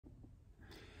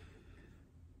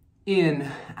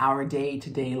In our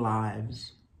day-to-day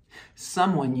lives,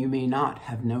 someone you may not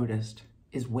have noticed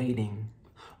is waiting,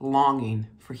 longing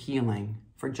for healing,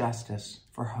 for justice,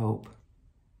 for hope.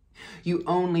 You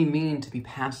only mean to be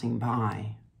passing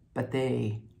by, but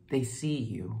they see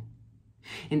you.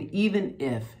 And even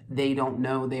if they don't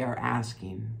know they are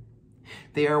asking,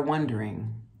 they are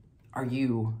wondering, are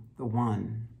you the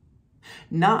one?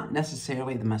 Not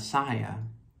necessarily the Messiah,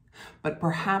 but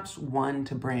perhaps one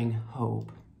to bring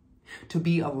hope, to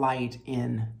be a light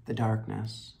in the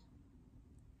darkness.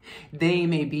 They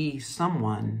may be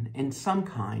someone in some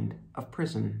kind of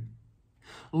prison,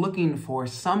 looking for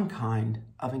some kind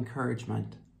of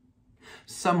encouragement,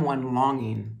 someone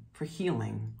longing for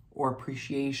healing or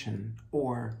appreciation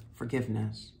or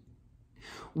forgiveness.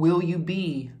 Will you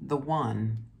be the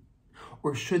one,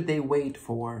 or should they wait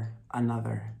for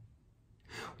another?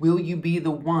 Will you be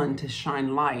the one to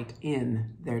shine light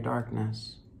in their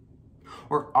darkness?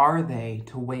 Or are they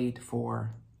to wait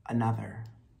for another?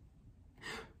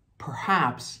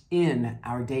 Perhaps in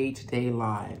our day-to-day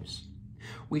lives,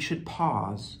 we should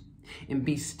pause and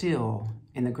be still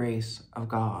in the grace of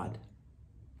God.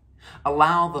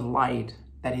 Allow the light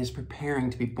that is preparing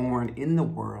to be born in the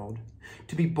world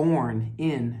to be born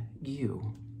in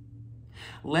you.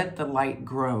 Let the light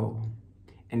grow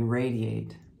and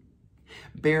radiate.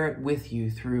 Bear it with you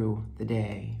through the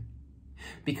day,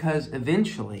 because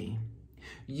eventually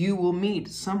you will meet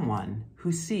someone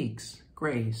who seeks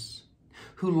grace,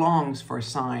 who longs for a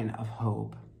sign of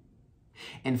hope.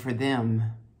 And for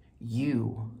them,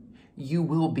 you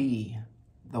will be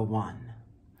the one.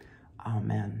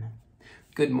 Amen.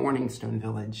 Good morning, Stone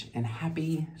Village, and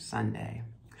happy Sunday.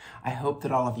 I hope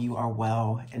that all of you are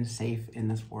well and safe in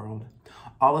this world.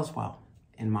 All is well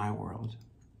in my world.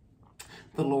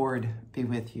 The Lord be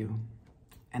with you,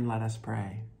 and let us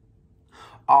pray.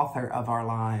 Author of our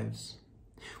lives,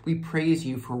 we praise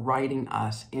you for writing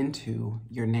us into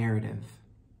your narrative.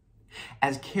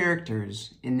 As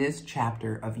characters in this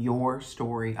chapter of your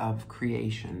story of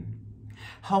creation,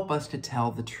 help us to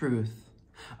tell the truth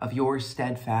of your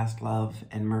steadfast love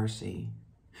and mercy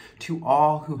to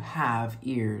all who have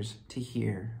ears to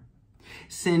hear.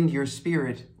 Send your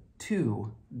Spirit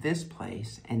to this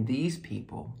place and these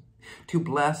people to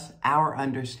bless our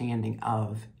understanding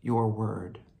of your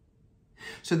word,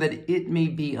 so that it may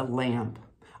be a lamp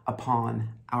upon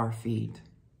our feet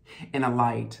and a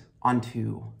light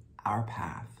unto our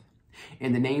path.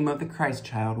 In the name of the Christ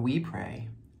child, we pray.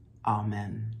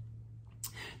 Amen.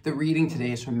 The reading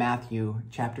today is from Matthew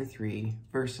chapter 3,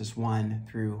 verses 1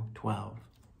 through 12.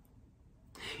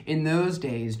 In those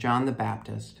days, John the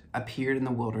Baptist appeared in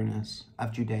the wilderness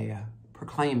of Judea,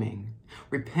 proclaiming,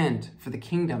 "Repent, for the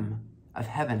kingdom of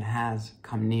heaven has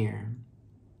come near."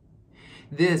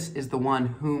 This is the one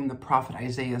whom the prophet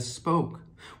Isaiah spoke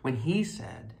when he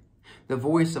said, "The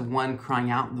voice of one crying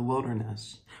out in the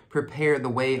wilderness, prepare the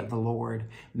way of the Lord,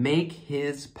 make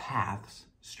his paths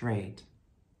straight."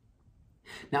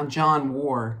 Now John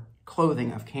wore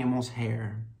clothing of camel's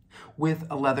hair, with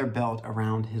a leather belt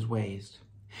around his waist,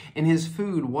 and his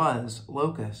food was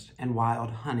locust and wild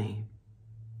honey.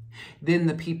 Then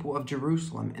the people of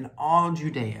Jerusalem and all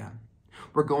Judea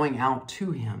were going out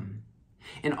to him,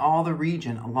 in all the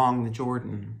region along the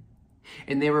Jordan,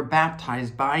 and they were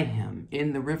baptized by him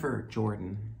in the river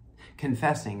Jordan,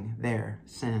 confessing their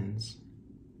sins.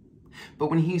 But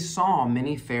when he saw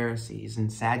many Pharisees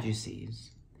and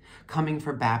Sadducees coming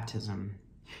for baptism,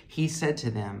 he said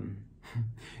to them,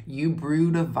 "You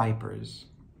brood of vipers,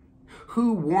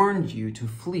 who warned you to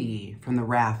flee from the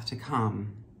wrath to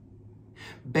come?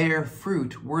 Bear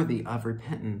fruit worthy of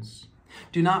repentance.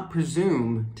 Do not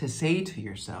presume to say to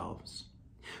yourselves,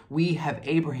 'We have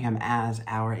Abraham as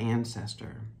our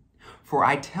ancestor.' For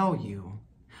I tell you,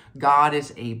 God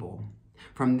is able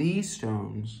from these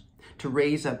stones to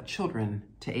raise up children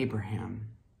to Abraham.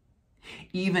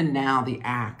 Even now the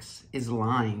axe is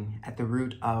lying at the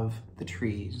root of the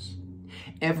trees.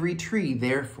 Every tree,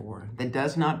 therefore, that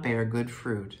does not bear good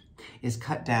fruit is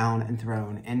cut down and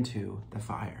thrown into the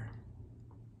fire.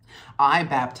 I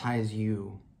baptize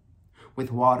you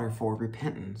with water for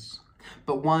repentance,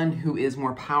 but one who is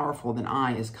more powerful than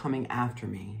I is coming after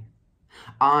me.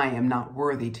 I am not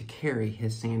worthy to carry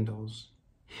his sandals.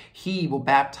 He will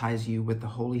baptize you with the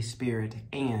Holy Spirit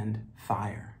and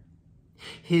fire.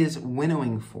 His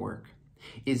winnowing fork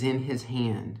is in his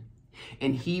hand,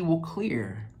 and he will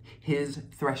clear his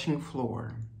threshing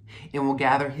floor and will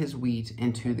gather his wheat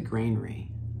into the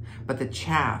granary, but the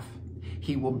chaff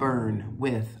he will burn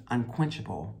with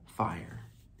unquenchable fire."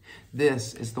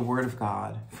 This is the word of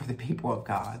God for the people of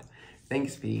God.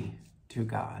 Thanks be to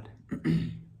God.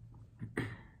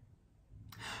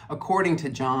 According to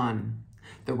John,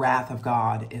 the wrath of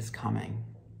God is coming.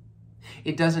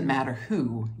 It doesn't matter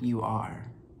who you are.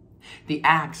 The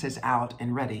axe is out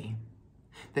and ready.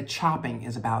 The chopping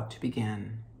is about to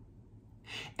begin.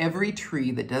 Every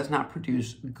tree that does not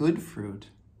produce good fruit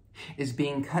is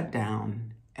being cut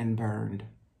down and burned.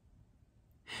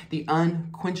 The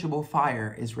unquenchable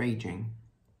fire is raging,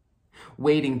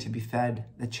 waiting to befed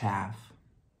the chaff.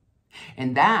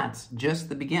 And that's just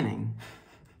the beginning.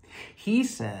 He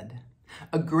said,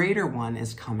 a greater one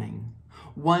is coming.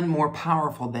 One more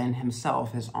powerful than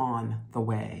himself is on the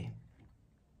way.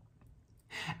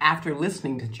 After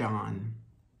listening to John,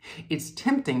 it's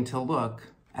tempting to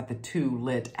look at the 2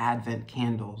 lit Advent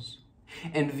candles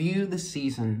and view the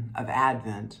season of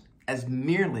Advent as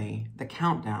merely the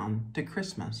countdown to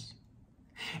Christmas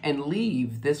and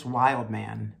leave this wild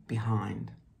man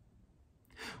behind.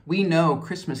 We know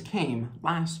Christmas came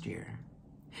last year.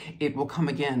 It will come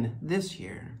again this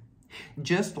year,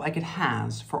 just like it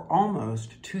has for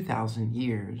almost 2,000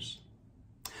 years.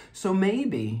 So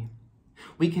maybe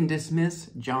we can dismiss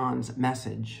John's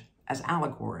message as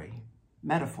allegory,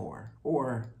 metaphor,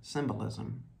 or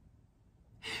symbolism.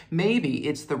 Maybe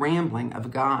it's the rambling of a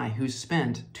guy who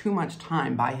spent too much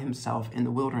time by himself in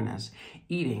the wilderness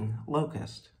eating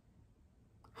locust.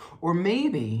 Or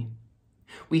maybe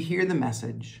we hear the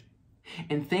message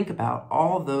and think about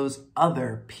all those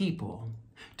other people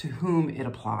to whom it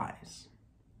applies.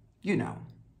 You know,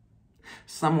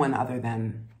 someone other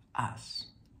than us.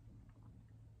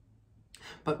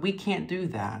 But we can't do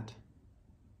that.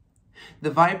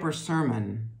 The Viper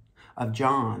sermon of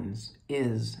John's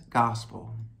is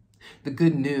gospel, the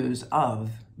good news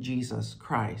of Jesus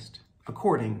Christ,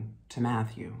 according to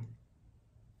Matthew.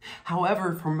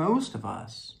 However, for most of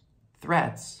us,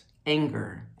 threats,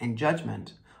 anger, and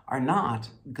judgment are not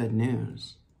good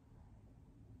news.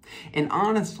 And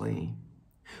honestly,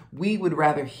 we would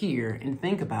rather hear and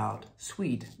think about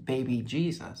sweet baby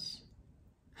Jesus.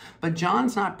 But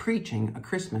John's not preaching a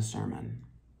Christmas sermon.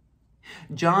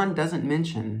 John doesn't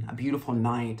mention a beautiful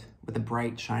night with a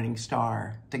bright shining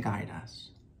star to guide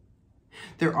us.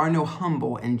 There are no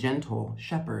humble and gentle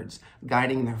shepherds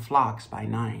guiding their flocks by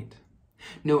night.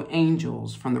 No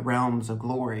angels from the realms of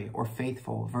glory or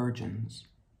faithful virgins.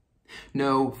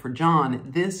 No, for John,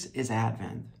 this is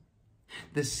Advent,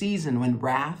 the season when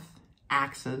wrath,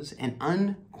 axes, and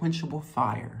unquenchable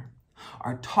fire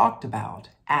are talked about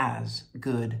as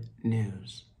good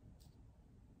news.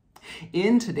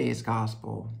 In today's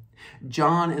gospel,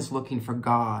 John is looking for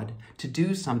God to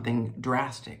do something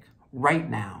drastic right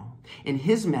now, and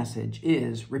his message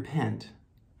is repent,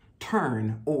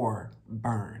 turn, or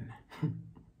burn.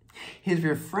 His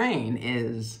refrain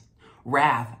is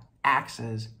wrath,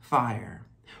 axes, fire.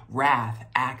 Wrath,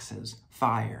 axes,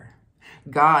 fire.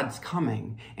 God's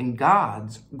coming, and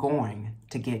God's going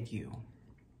to get you.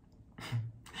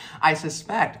 I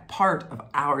suspect part of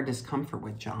our discomfort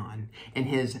with John and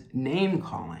his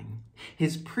name-calling,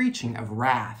 his preaching of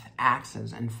wrath,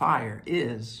 axes, and fire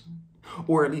is,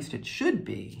 or at least it should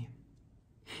be,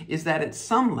 is that at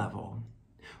some level,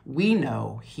 we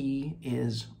know he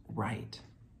is right.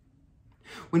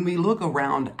 When we look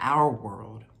around our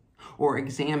world or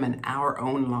examine our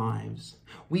own lives,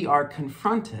 we are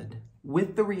confronted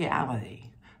with the reality,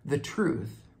 the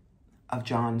truth of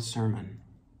John's sermon.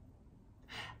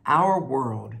 Our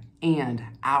world and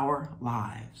our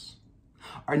lives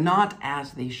are not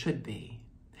as they should be,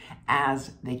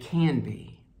 as they can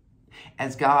be,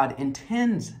 as God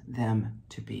intends them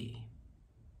to be.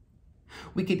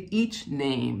 We could each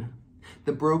name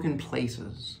the broken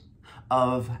places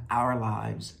of our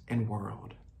lives and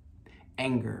world: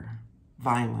 anger,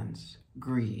 violence,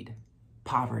 greed,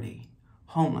 poverty,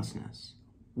 homelessness,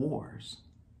 wars,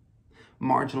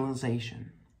 marginalization.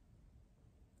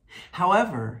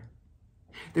 However,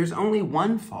 there's only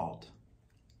one fault,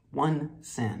 one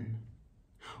sin,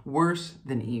 worse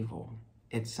than evil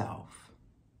itself,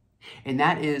 and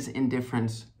that is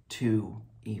indifference to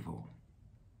evil.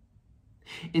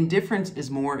 Indifference is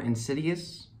more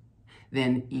insidious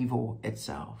than evil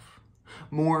itself,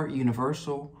 more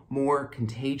universal, more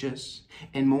contagious,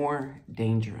 and more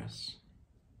dangerous.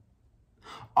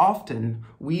 Often,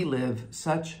 we live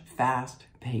such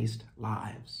fast-paced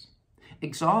lives,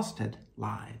 exhausted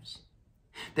lives,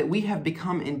 that we have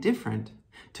become indifferent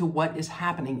to what is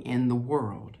happening in the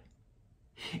world,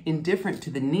 indifferent to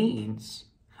the needs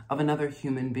of another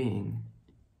human being.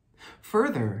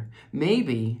 Further,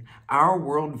 maybe our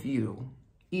worldview,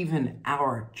 even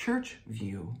our church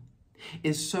view,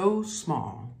 is so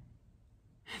small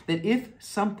that if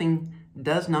something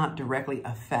does not directly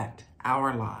affect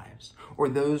our lives or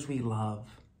those we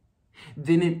love,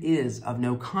 then it is of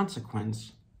no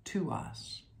consequence to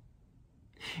us.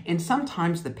 And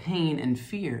sometimes the pain and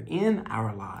fear in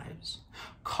our lives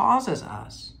causes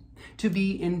us to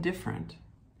be indifferent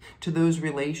to those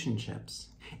relationships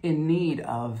in need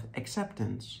of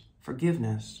acceptance,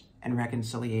 forgiveness, and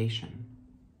reconciliation.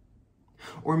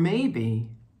 Or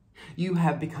maybe you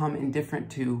have become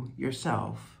indifferent to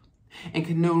yourself and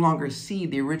can no longer see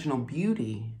the original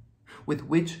beauty with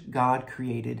which God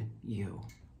created you.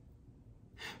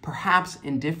 Perhaps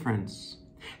indifference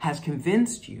has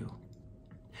convinced you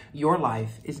your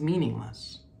life is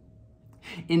meaningless.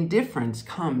 Indifference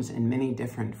comes in many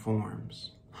different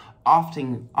forms,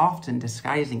 often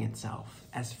disguising itself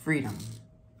as freedom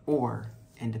or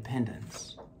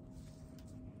independence.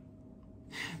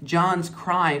 John's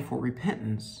cry for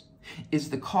repentance is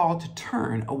the call to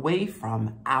turn away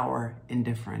from our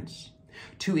indifference,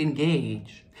 to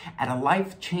engage at a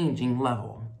life-changing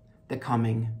level the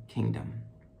coming kingdom.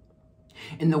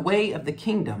 And the way of the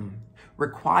kingdom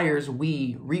requires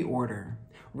we reorder,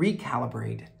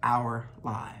 recalibrate our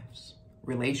lives,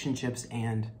 relationships,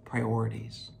 and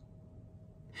priorities.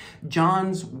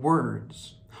 John's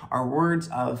words are words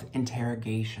of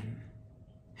interrogation.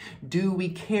 Do we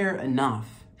care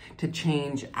enough to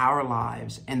change our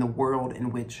lives and the world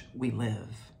in which we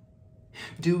live?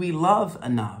 Do we love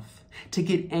enough to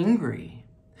get angry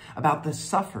about the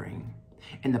suffering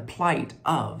and the plight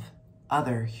of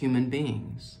other human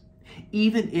beings,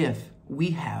 even if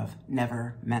we have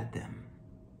never met them?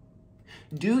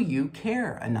 Do you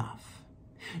care enough?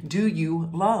 Do you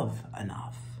love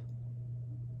enough?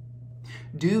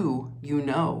 Do you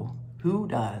know who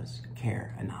does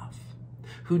care enough?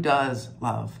 Who does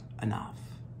love enough?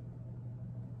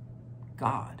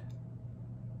 God.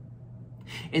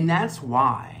 And that's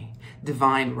why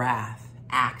divine wrath,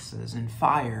 axes, and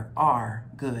fire are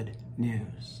good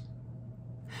news.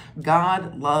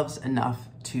 God loves enough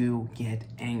to get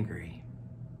angry.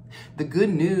 The good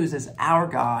news is our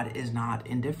God is not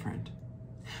indifferent.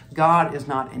 God is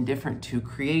not indifferent to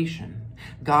creation.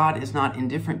 God is not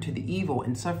indifferent to the evil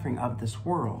and suffering of this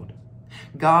world.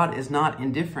 God is not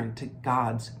indifferent to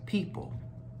God's people.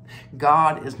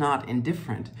 God is not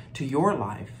indifferent to your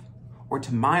life or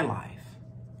to my life,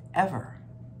 ever.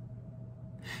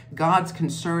 God's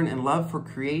concern and love for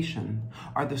creation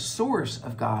are the source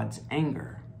of God's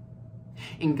anger.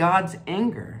 And God's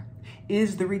anger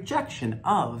is the rejection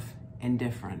of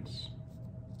indifference.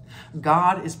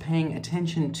 God is paying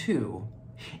attention to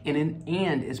and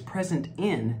is present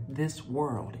in this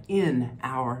world, in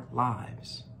our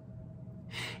lives.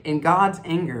 And God's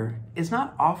anger is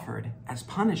not offered as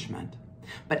punishment,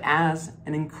 but as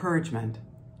an encouragement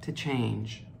to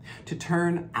change, to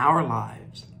turn our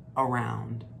lives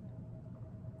around.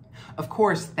 Of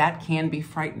course, that can be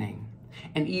frightening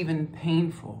and even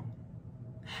painful.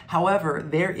 However,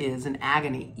 there is an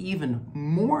agony even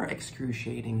more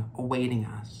excruciating awaiting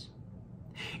us.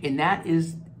 And that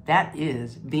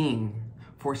is being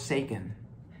forsaken,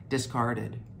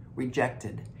 discarded,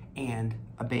 rejected, and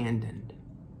abandoned.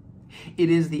 It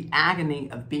is the agony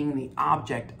of being the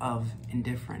object of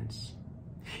indifference.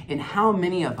 And how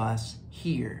many of us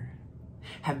here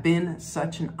have been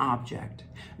such an object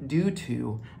due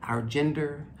to our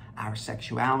gender, our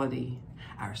sexuality,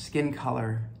 our skin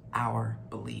color, our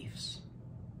beliefs?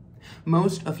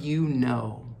 Most of you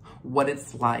know what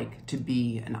it's like to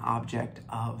be an object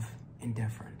of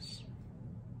indifference.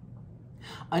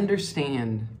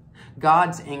 Understand,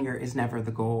 God's anger is never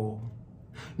the goal,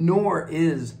 nor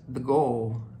is the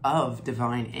goal of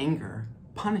divine anger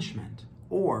punishment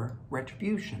or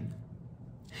retribution.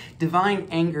 Divine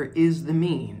anger is the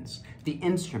means, the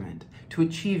instrument to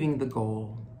achieving the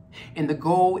goal, and the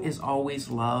goal is always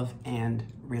love and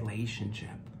relationship.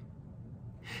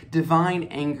 Divine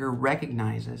anger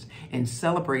recognizes and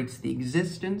celebrates the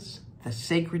existence, the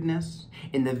sacredness,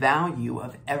 and the value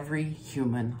of every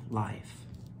human life.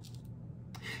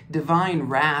 Divine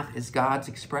wrath is God's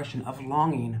expression of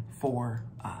longing for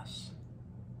us.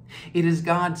 It is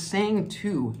God saying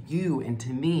to you and to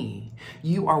me,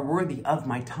 you are worthy of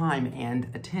my time and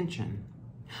attention.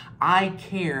 I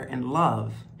care and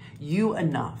love you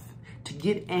enough to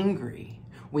get angry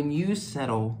when you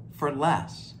settle for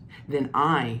less than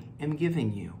I am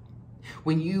giving you,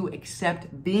 when you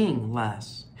accept being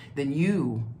less than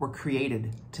you were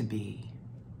created to be.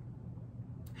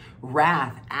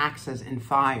 Wrath, axes, and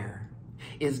fire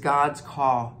is God's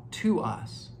call to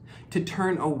us to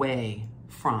turn away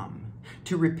from,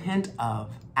 to repent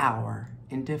of our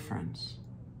indifference.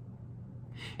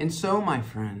 And so, my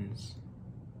friends,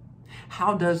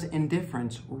 how does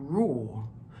indifference rule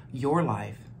your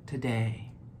life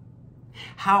today?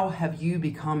 How have you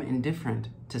become indifferent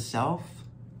to self,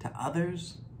 to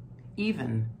others,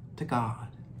 even to God?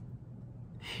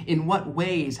 In what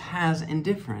ways has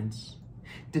indifference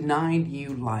denied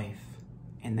you life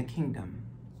in the kingdom?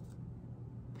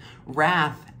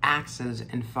 Wrath, axes,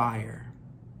 and fire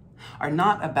are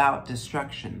not about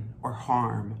destruction or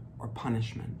harm or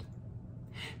punishment.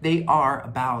 They are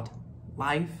about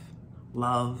life,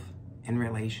 love, and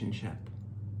relationship.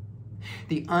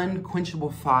 The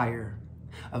unquenchable fire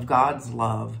of God's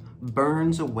love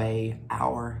burns away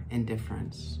our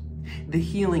indifference. The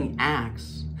healing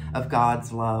axe of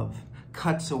God's love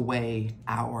cuts away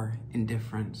our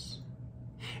indifference.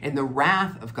 And the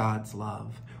wrath of God's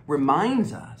love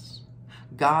reminds us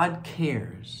God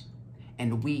cares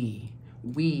and we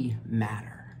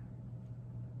matter.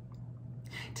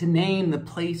 To name the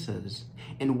places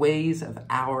and ways of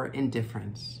our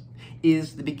indifference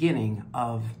is the beginning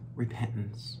of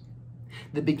repentance,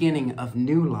 the beginning of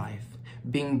new life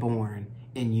being born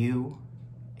in you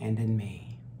and in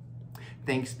me.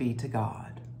 Thanks be to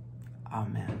God.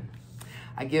 Amen.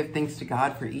 I give thanks to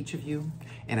God for each of you,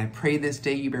 and I pray this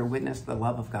day you bear witness to the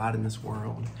love of God in this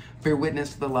world. Bear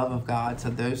witness to the love of God, so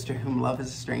those to whom love is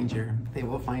a stranger, they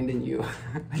will find in you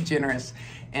a generous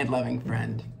and loving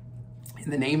friend. In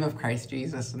the name of Christ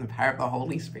Jesus and the power of the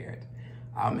Holy Spirit,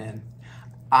 amen.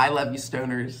 I love you,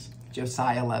 stoners.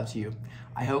 Josiah loves you.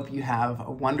 I hope you have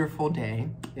a wonderful day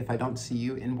if I don't see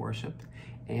you in worship,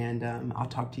 and I'll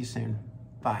talk to you soon.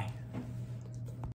 Bye.